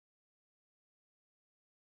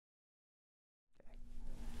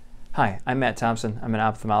Hi, I'm Matt Thompson. I'm an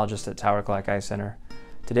ophthalmologist at Tower Clock Eye Center.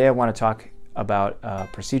 Today I want to talk about a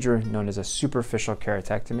procedure known as a superficial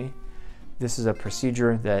keratectomy. This is a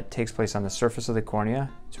procedure that takes place on the surface of the cornea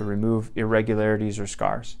to remove irregularities or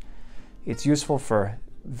scars. It's useful for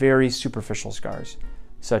very superficial scars,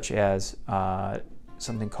 such as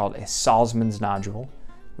something called a Salzmann's nodule,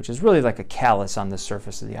 which is really like a callus on the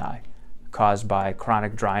surface of the eye, caused by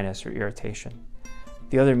chronic dryness or irritation.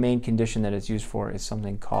 The other main condition that it's used for is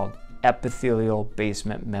something called epithelial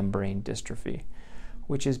basement membrane dystrophy,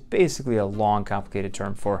 which is basically a long, complicated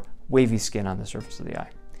term for wavy skin on the surface of the eye.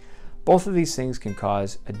 Both of these things can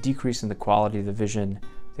cause a decrease in the quality of the vision.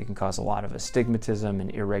 They can cause a lot of astigmatism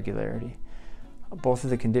and irregularity. Both of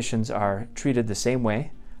the conditions are treated the same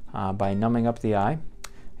way by numbing up the eye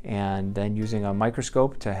and then using a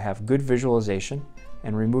microscope to have good visualization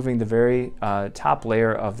and removing the very top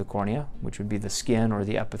layer of the cornea, which would be the skin or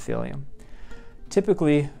the epithelium.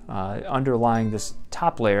 Typically, underlying this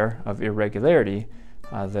top layer of irregularity,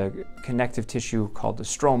 the connective tissue called the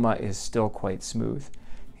stroma is still quite smooth.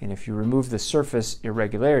 And if you remove the surface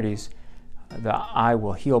irregularities, the eye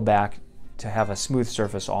will heal back to have a smooth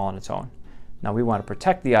surface all on its own. Now we want to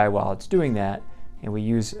protect the eye while it's doing that, and we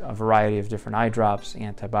use a variety of different eye drops,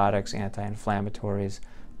 antibiotics, anti-inflammatories,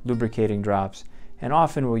 lubricating drops, and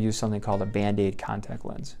often we'll use something called a Band-Aid contact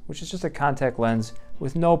lens, which is just a contact lens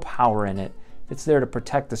with no power in it. It's there to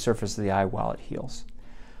protect the surface of the eye while it heals.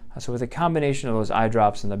 So with a combination of those eye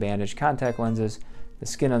drops and the bandaged contact lenses, the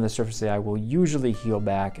skin on the surface of the eye will usually heal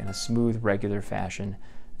back in a smooth, regular fashion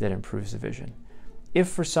that improves the vision. If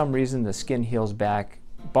for some reason the skin heals back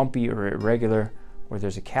bumpy or irregular, or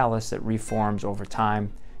there's a callus that reforms over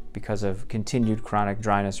time because of continued chronic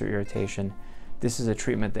dryness or irritation, this is a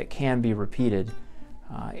treatment that can be repeated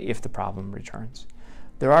if the problem returns.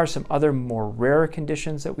 There are some other more rare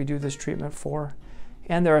conditions that we do this treatment for,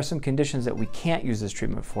 and there are some conditions that we can't use this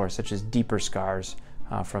treatment for, such as deeper scars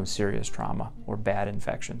from serious trauma or bad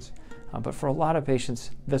infections. But for a lot of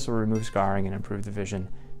patients, this will remove scarring and improve the vision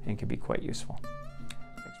and can be quite useful.